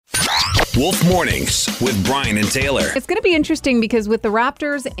Wolf Mornings with Brian and Taylor. It's going to be interesting because with the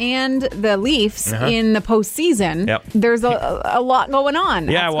Raptors and the Leafs in the postseason, there's a lot going on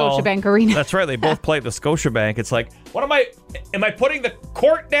at Scotiabank Arena. That's right. They both play at the Scotiabank. It's like, am I putting the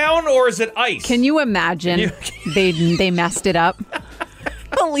court down or is it ice? Can you imagine they messed it up?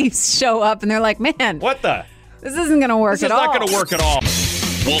 The Leafs show up and they're like, man, this isn't going to work at all. This is not going to work at all.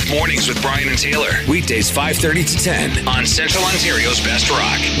 Wolf Mornings with Brian and Taylor. Weekdays 5:30 to 10 on Central Ontario's Best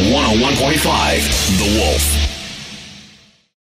Rock. 101.5 The Wolf.